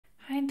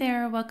Hi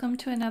there, welcome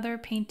to another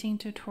painting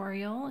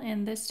tutorial.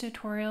 In this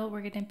tutorial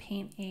we're going to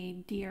paint a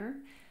deer.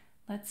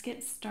 Let's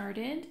get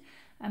started.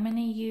 I'm going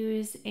to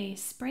use a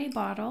spray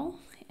bottle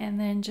and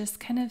then just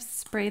kind of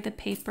spray the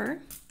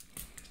paper.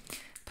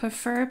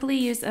 Preferably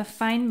use a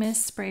fine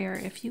mist sprayer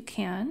if you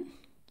can.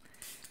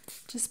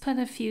 Just put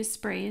a few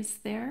sprays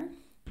there.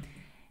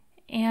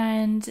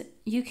 And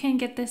you can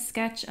get this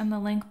sketch on the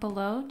link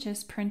below,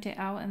 just print it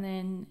out and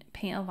then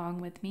paint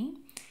along with me.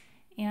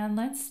 And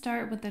let's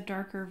start with the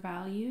darker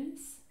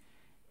values.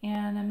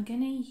 And I'm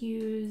going to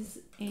use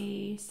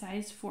a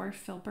size 4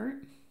 filbert.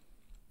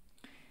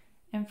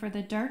 And for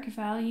the dark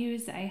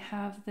values, I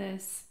have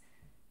this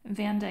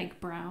Vandyke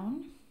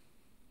Brown.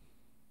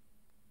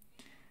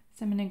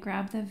 So I'm going to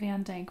grab the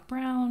Vandyke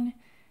Brown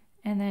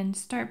and then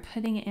start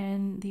putting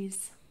in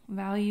these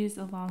values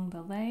along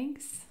the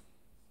legs.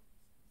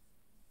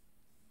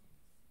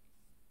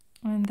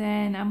 And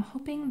then I'm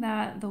hoping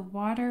that the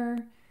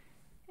water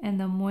and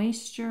the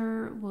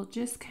moisture will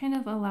just kind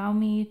of allow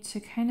me to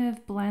kind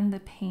of blend the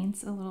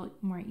paints a little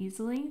more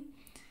easily,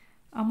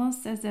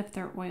 almost as if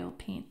they're oil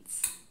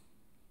paints.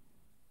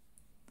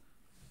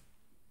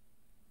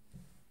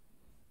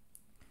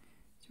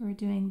 So we're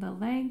doing the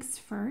legs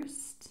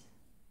first,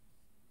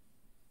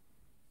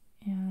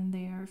 and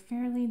they are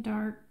fairly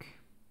dark.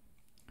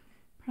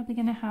 Probably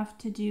going to have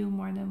to do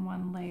more than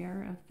one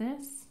layer of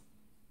this.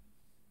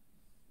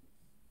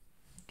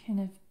 Kind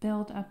of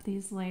build up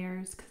these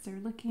layers because they're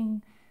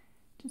looking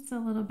just a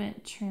little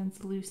bit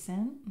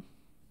translucent.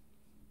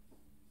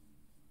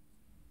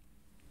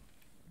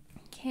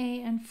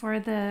 Okay, and for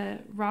the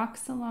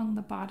rocks along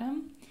the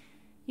bottom,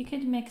 you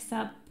could mix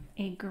up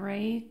a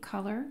gray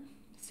color.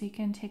 So you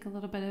can take a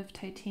little bit of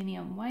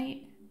titanium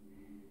white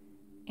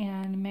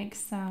and mix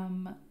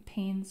some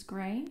Payne's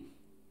gray.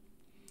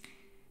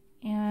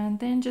 And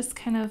then just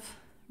kind of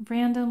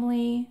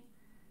randomly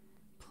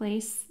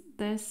place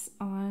this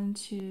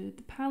onto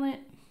the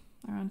palette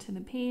or onto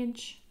the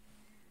page.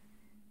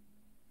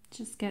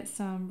 Just get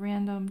some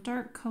random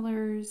dark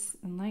colors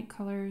and light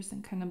colors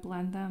and kind of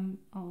blend them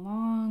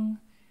along.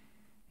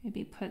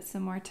 Maybe put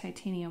some more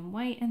titanium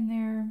white in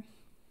there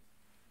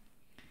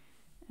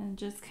and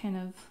just kind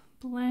of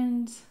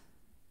blend.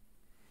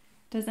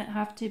 Doesn't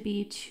have to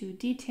be too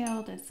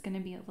detailed. It's going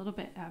to be a little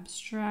bit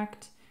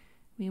abstract.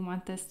 We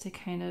want this to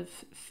kind of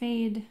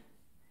fade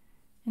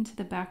into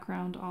the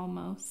background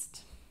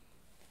almost.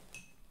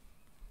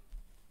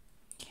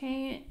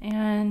 Okay,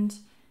 and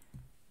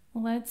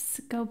let's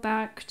go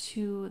back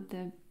to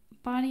the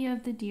body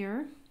of the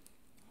deer.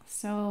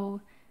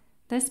 So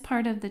this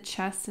part of the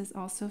chest is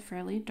also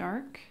fairly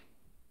dark.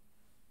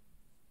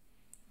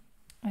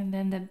 And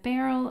then the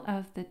barrel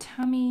of the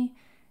tummy,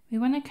 we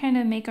want to kind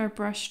of make our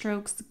brush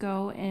strokes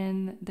go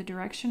in the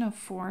direction of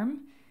form.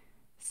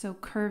 So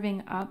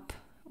curving up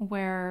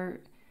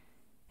where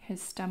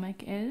his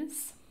stomach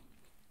is.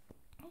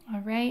 All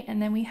right,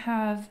 and then we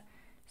have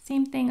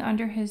same thing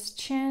under his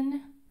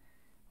chin.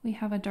 We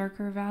have a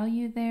darker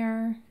value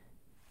there.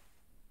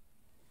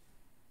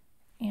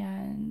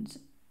 And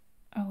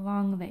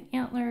along the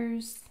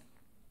antlers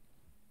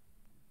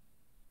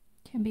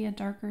can be a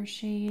darker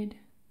shade.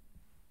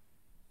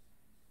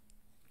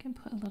 Can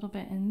put a little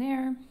bit in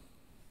there.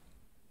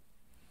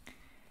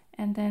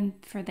 And then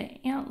for the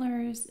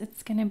antlers,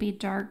 it's going to be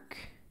dark,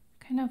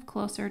 kind of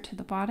closer to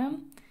the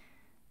bottom.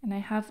 And I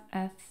have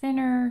a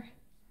thinner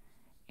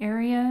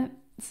area,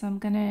 so I'm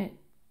going to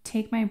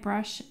take my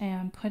brush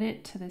and put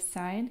it to the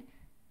side.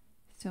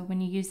 So when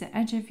you use the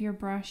edge of your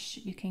brush,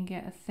 you can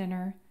get a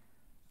thinner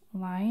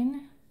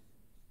line.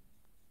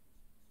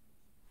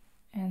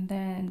 And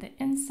then the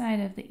inside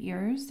of the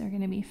ears, they're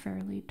going to be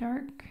fairly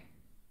dark.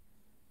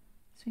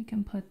 So we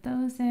can put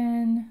those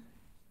in.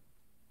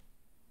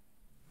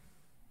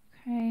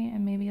 Okay,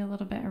 and maybe a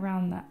little bit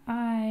around the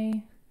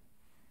eye.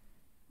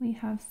 We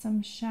have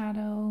some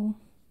shadow.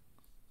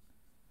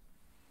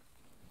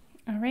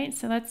 All right,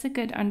 so that's a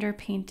good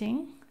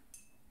underpainting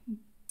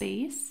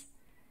base.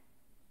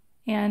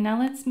 And now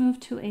let's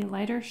move to a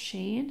lighter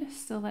shade.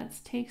 So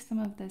let's take some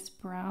of this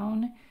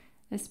brown,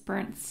 this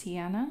burnt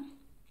sienna,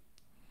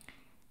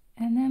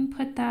 and then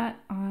put that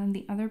on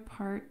the other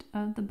part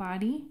of the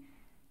body.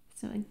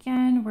 So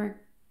again,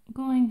 we're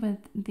going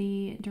with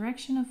the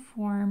direction of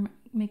form,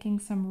 making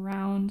some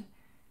round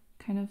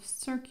kind of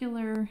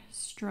circular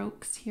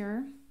strokes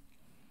here.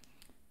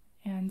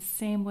 And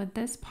same with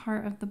this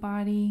part of the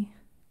body.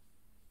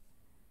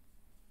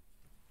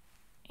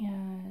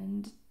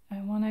 And I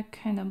want to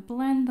kind of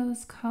blend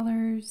those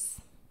colors.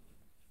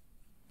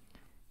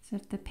 So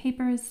if the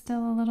paper is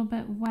still a little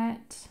bit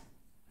wet,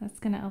 that's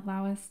going to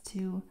allow us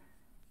to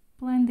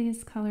blend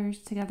these colors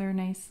together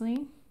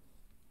nicely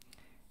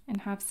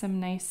and have some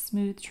nice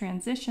smooth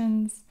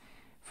transitions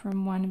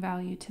from one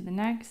value to the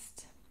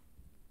next.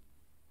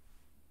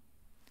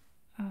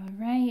 All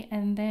right,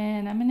 and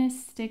then I'm going to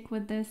stick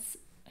with this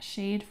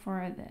shade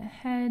for the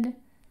head.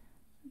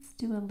 Let's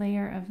do a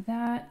layer of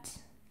that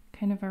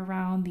kind of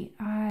around the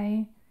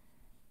eye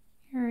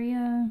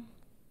area.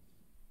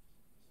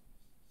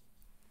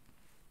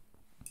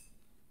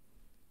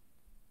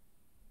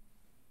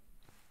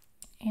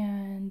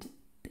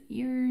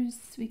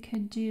 we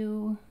could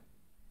do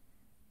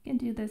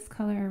this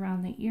color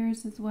around the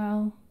ears as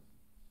well.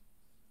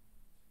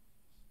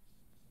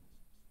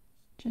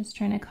 Just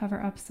trying to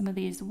cover up some of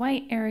these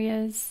white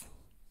areas.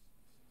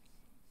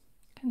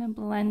 Kind of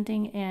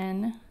blending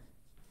in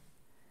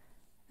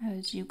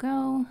as you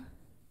go.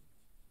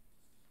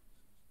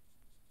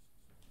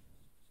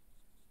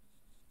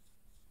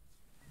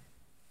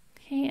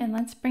 Okay, and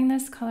let's bring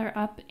this color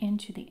up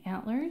into the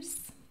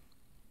antlers.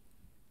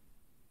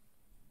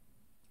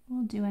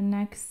 We'll do a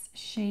next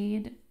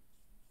shade,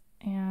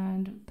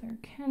 and they're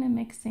kind of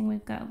mixing.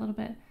 We've got a little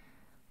bit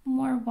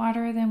more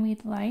water than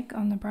we'd like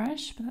on the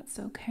brush, but that's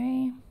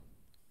okay.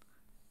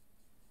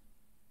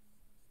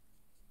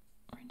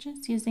 We're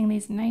just using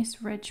these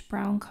nice rich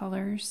brown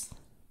colors.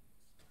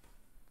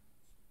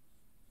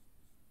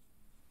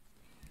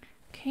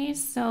 Okay,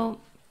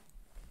 so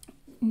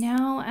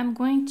now I'm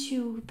going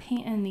to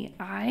paint in the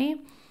eye,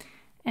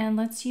 and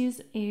let's use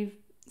a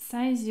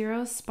size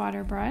 0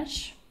 spotter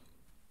brush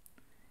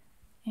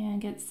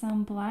and get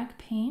some black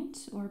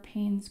paint or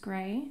Payne's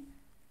gray,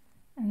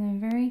 and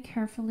then very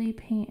carefully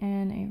paint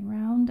in a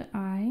round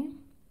eye.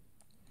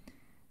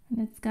 And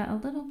it's got a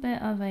little bit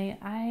of a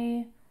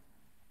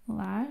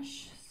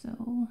eyelash,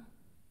 so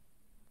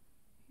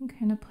you can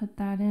kind of put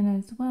that in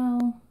as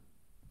well.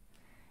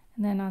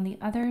 And then on the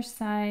other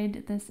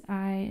side, this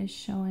eye is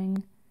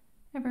showing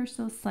ever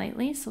so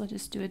slightly, so we'll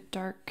just do a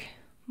dark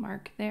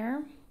mark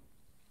there.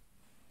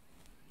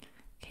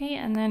 Okay,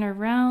 and then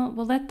around,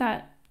 we'll let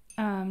that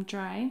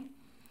dry.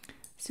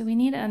 So we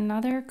need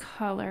another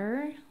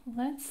color.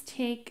 Let's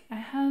take, I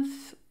have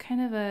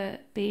kind of a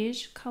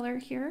beige color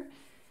here.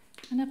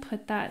 I'm gonna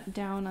put that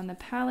down on the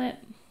palette.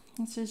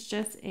 This is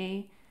just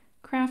a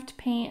craft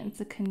paint.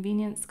 It's a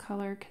convenience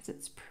color because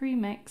it's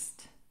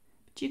pre-mixed,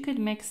 but you could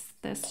mix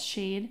this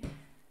shade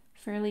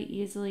fairly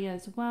easily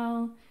as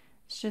well.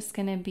 It's just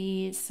gonna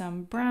be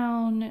some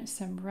brown,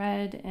 some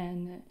red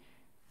and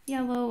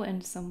yellow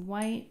and some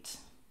white.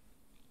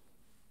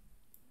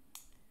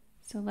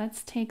 So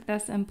let's take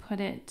this and put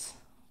it,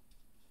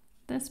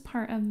 this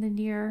part of the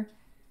deer,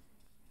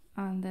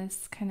 on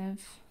this kind of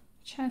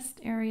chest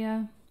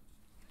area.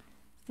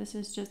 This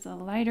is just a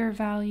lighter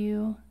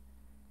value,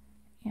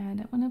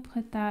 and I want to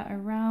put that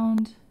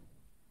around,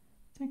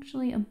 it's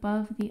actually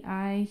above the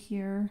eye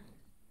here.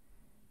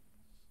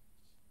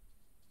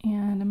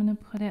 And I'm going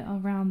to put it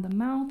around the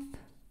mouth.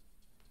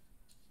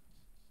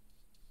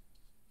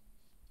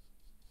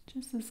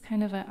 Just as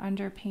kind of an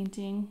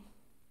underpainting.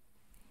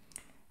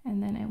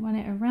 And then I want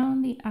it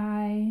around the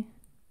eye.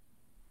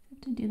 I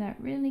have to do that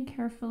really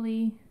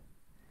carefully.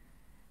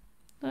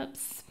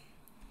 Oops.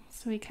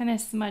 So we kind of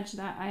smudged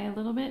that eye a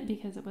little bit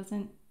because it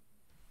wasn't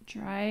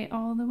dry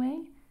all the way.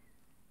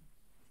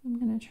 So I'm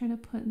going to try to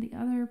put the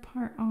other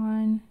part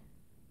on.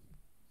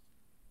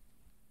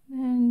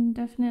 Then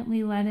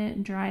definitely let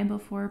it dry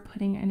before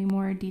putting any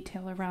more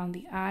detail around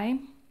the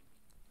eye.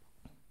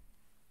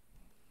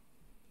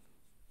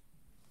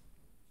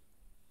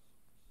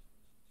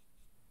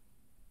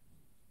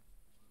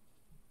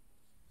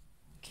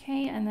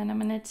 Okay, and then I'm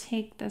going to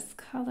take this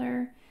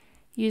color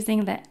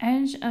using the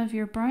edge of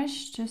your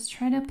brush. Just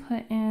try to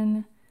put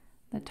in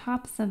the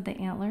tops of the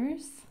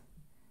antlers.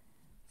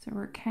 So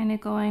we're kind of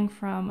going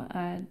from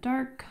a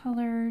dark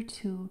color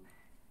to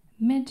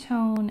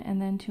mid-tone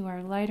and then to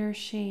our lighter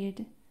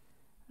shade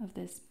of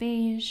this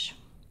beige.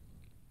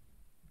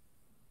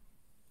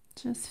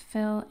 Just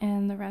fill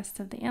in the rest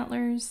of the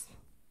antlers.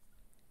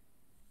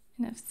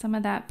 And if some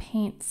of that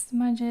paint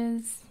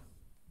smudges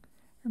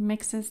or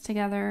mixes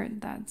together,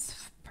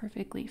 that's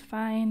perfectly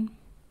fine.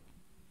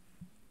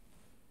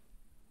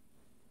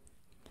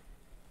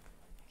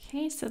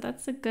 Okay, so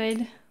that's a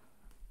good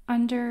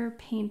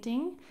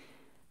underpainting.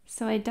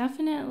 So I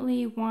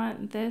definitely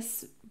want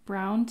this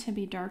brown to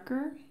be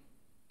darker.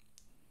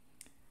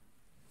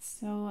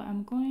 So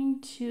I'm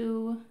going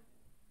to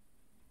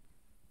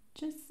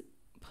just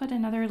put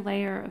another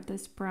layer of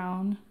this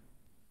brown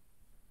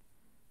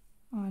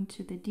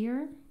onto the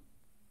deer.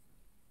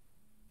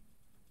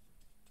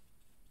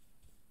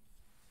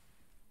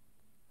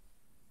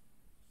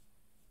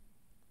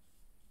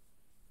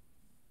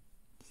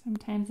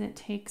 Sometimes it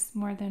takes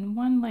more than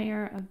one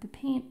layer of the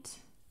paint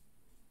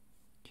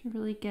to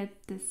really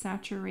get the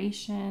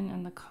saturation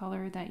and the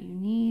color that you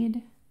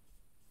need.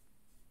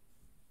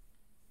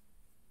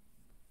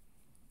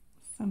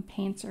 Some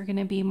paints are going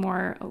to be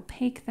more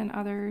opaque than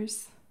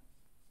others.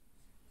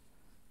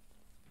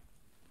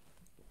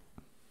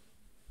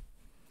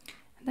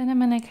 And then I'm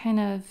going to kind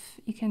of,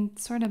 you can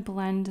sort of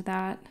blend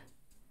that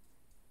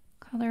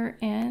color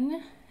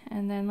in,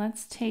 and then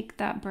let's take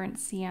that burnt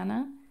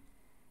sienna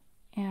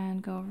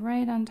and go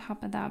right on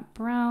top of that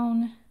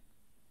brown.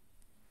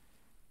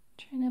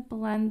 Trying to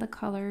blend the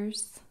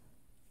colors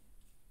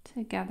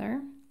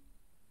together.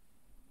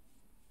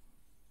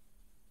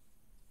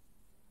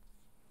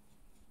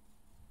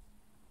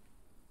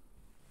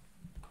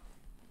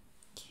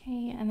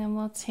 Okay, and then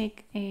we'll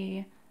take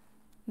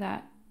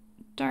that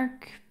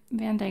dark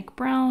Vandyke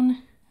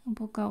Brown and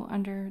we'll go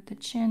under the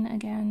chin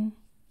again.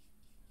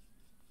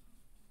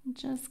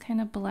 Just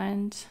kind of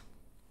blend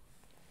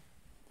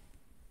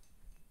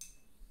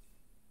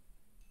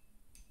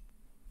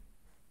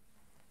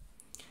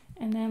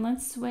And then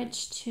let's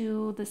switch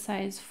to the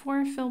size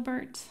 4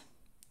 filbert.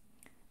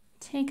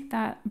 Take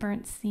that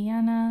burnt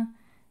sienna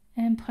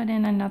and put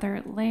in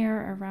another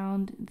layer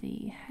around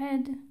the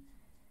head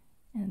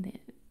and the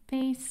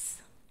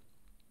base,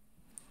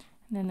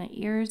 and then the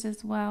ears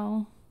as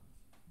well.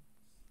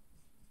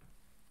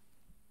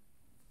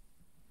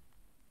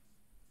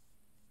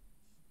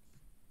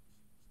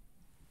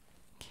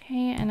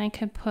 Okay, and I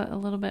could put a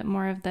little bit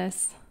more of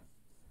this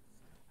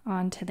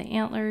onto the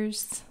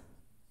antlers.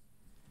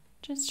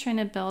 Just trying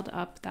to build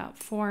up that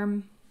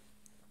form.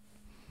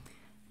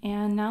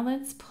 And now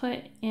let's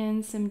put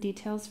in some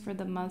details for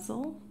the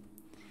muzzle.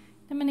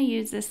 I'm going to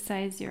use this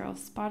size 0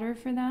 spotter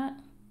for that.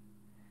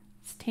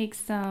 Let's take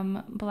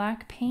some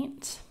black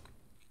paint.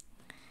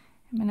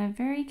 I'm going to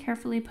very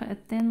carefully put a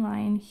thin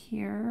line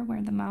here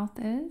where the mouth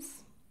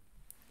is.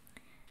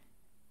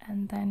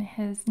 And then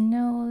his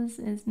nose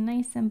is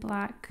nice and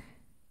black.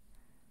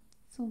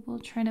 So we'll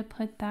try to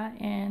put that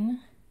in.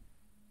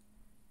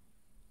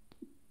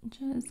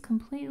 Just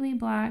completely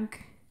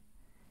black.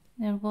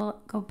 Then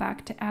we'll go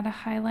back to add a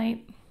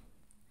highlight.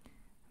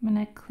 I'm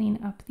going to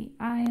clean up the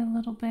eye a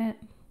little bit.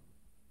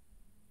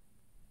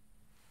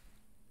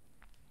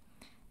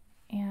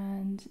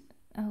 And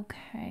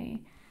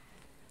okay.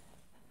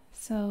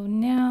 So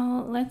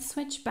now let's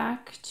switch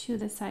back to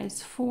the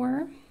size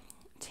 4.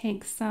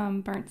 Take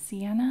some burnt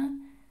sienna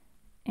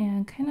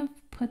and kind of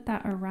put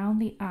that around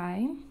the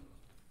eye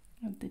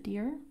of the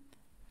deer.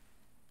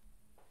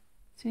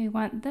 So we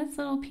want this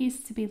little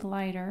piece to be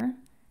lighter.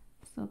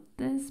 So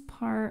this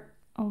part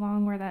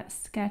along where that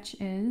sketch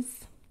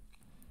is,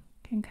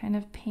 can kind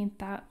of paint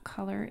that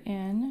color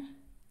in.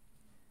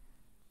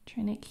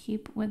 Trying to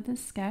keep with the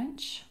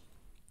sketch.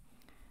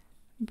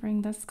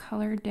 Bring this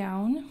color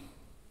down.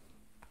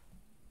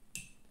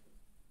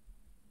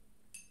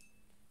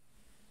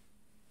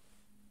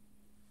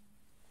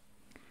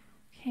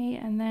 Okay,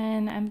 and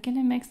then I'm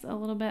gonna mix a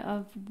little bit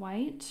of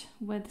white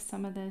with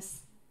some of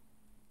this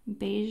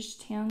beige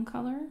tan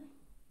color.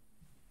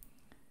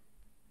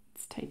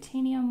 It's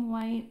titanium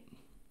white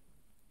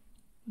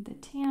with the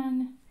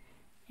tan,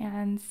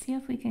 and see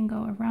if we can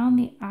go around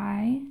the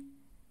eye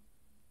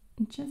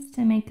just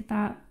to make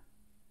that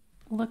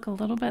look a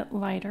little bit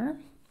lighter.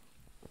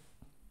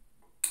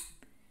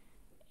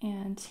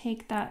 And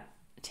take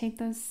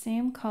those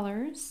same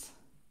colors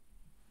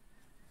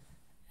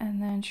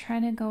and then try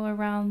to go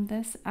around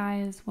this eye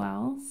as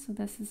well. So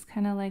this is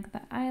kind of like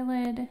the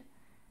eyelid, and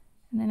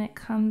then it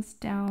comes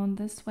down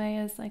this way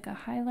as like a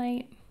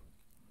highlight.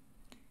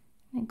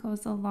 And it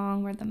goes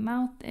along where the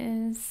mouth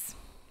is.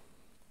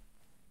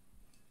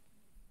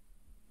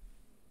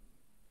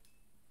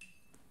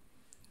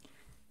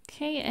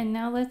 Okay, and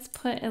now let's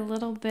put a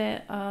little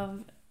bit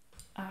of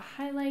a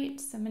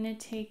highlight. So I'm going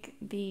to take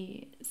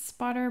the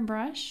spotter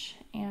brush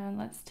and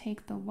let's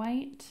take the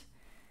white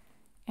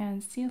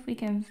and see if we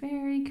can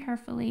very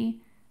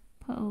carefully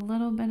put a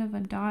little bit of a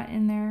dot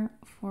in there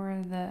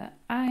for the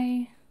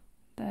eye,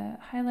 the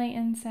highlight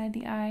inside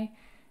the eye,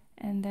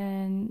 and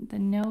then the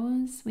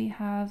nose, we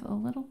have a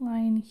little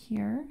line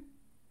here,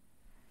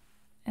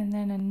 and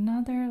then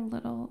another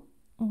little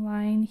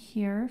line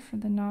here for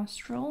the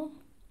nostril.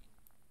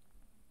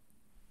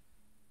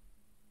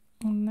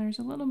 And there's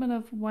a little bit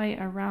of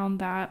white around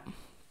that.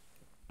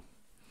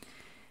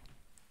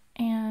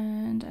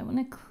 And I want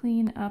to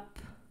clean up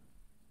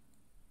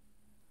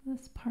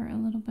this part a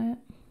little bit.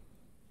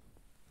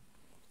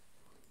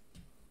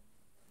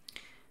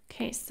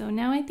 Okay, so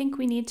now I think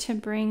we need to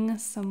bring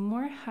some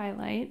more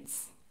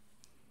highlights.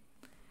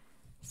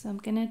 So I'm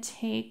gonna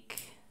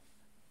take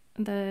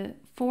the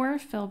 4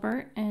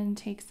 filbert and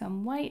take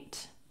some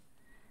white,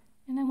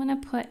 and I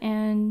want to put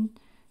in,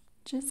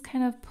 just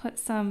kind of put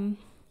some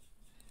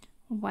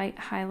white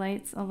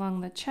highlights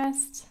along the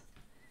chest,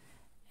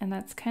 and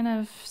that's kind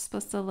of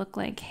supposed to look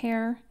like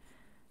hair.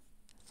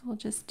 So we'll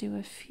just do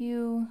a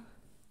few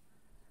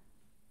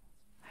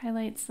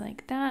highlights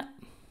like that.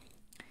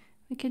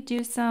 We could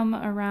do some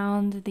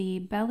around the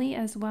belly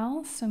as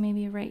well. So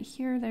maybe right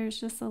here, there's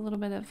just a little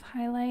bit of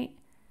highlight.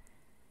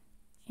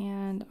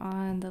 And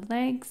on the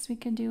legs, we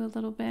could do a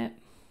little bit.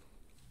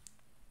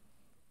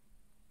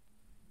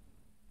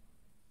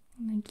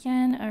 And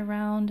again,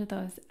 around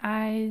those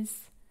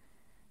eyes,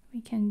 we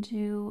can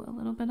do a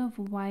little bit of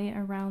white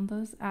around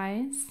those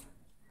eyes,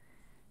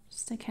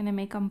 just to kind of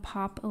make them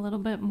pop a little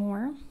bit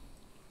more.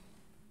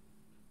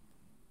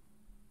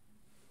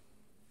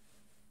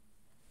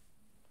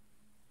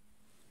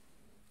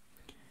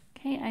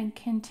 Okay, I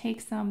can take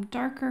some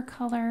darker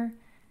color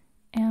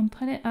and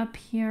put it up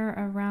here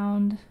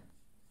around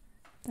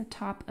the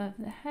top of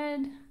the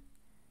head.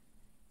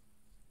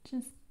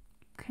 Just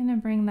kind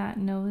of bring that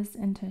nose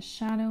into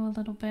shadow a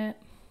little bit.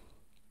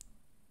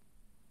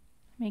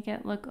 Make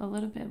it look a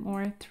little bit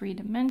more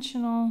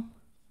three-dimensional.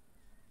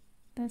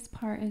 This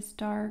part is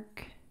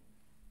dark.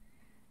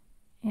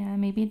 And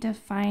maybe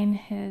define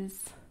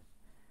his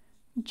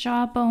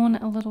jawbone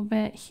a little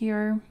bit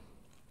here.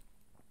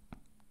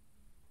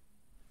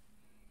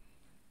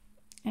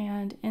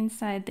 And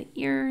inside the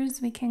ears,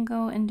 we can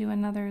go and do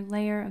another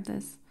layer of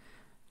this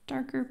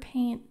darker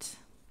paint.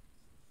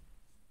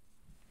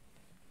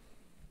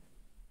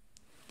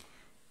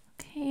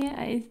 Okay,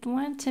 I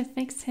want to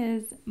fix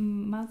his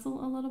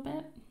muzzle a little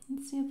bit.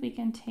 Let's see if we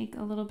can take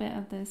a little bit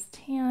of this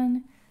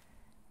tan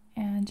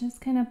and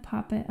just kind of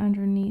pop it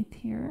underneath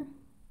here.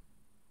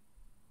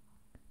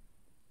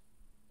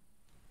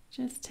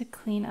 Just to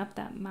clean up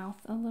that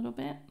mouth a little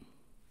bit.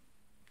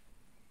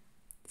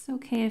 It's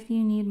okay if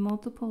you need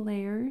multiple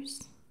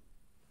layers.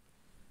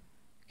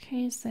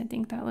 Okay, so I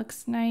think that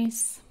looks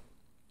nice.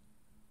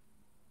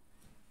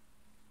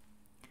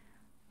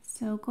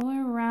 So go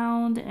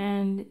around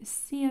and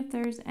see if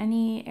there's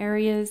any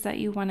areas that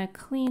you want to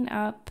clean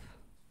up.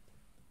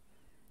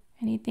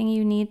 Anything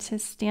you need to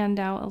stand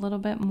out a little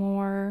bit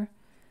more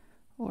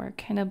or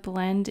kind of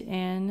blend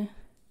in.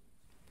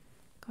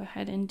 Go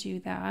ahead and do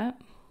that.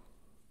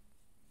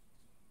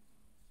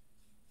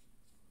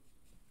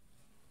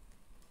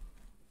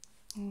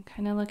 And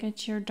kind of look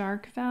at your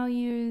dark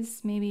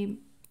values. Maybe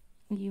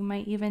you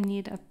might even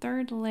need a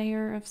third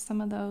layer of some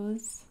of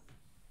those.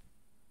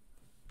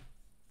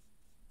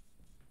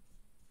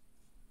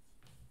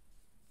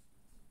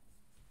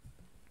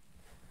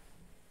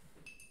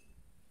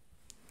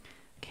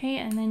 Okay,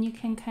 and then you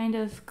can kind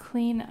of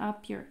clean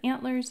up your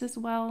antlers as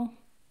well.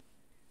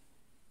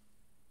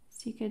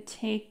 So you could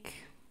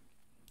take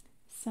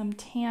some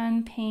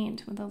tan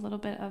paint with a little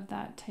bit of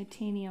that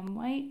titanium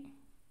white.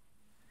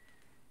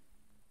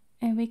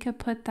 And we could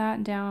put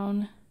that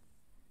down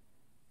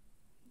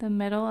the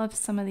middle of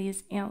some of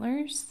these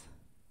antlers.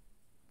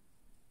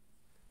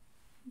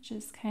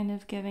 Just kind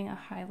of giving a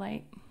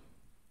highlight.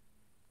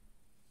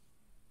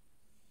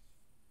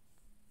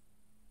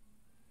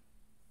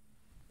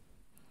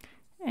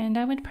 And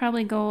I would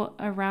probably go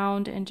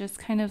around and just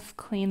kind of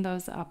clean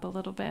those up a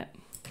little bit.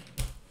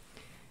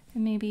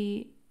 And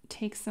maybe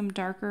take some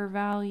darker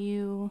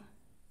value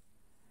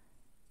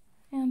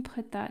and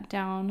put that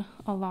down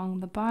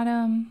along the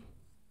bottom.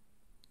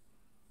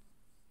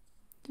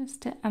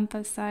 Just to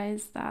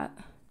emphasize that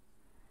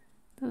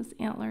those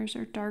antlers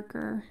are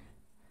darker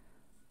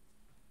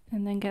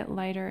and then get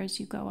lighter as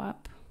you go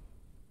up.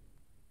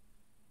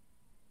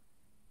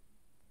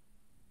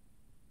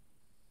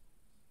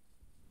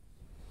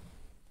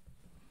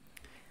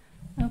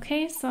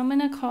 Okay, so I'm going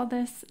to call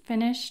this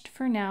finished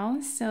for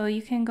now. So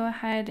you can go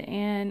ahead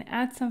and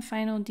add some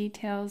final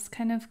details,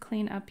 kind of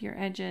clean up your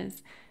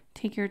edges,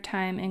 take your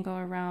time and go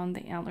around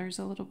the antlers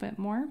a little bit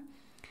more.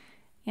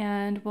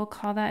 And we'll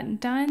call that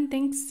done.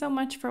 Thanks so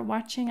much for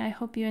watching. I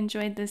hope you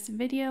enjoyed this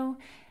video,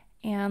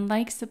 and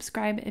like,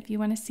 subscribe if you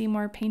want to see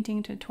more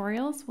painting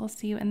tutorials. We'll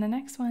see you in the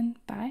next one.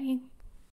 Bye.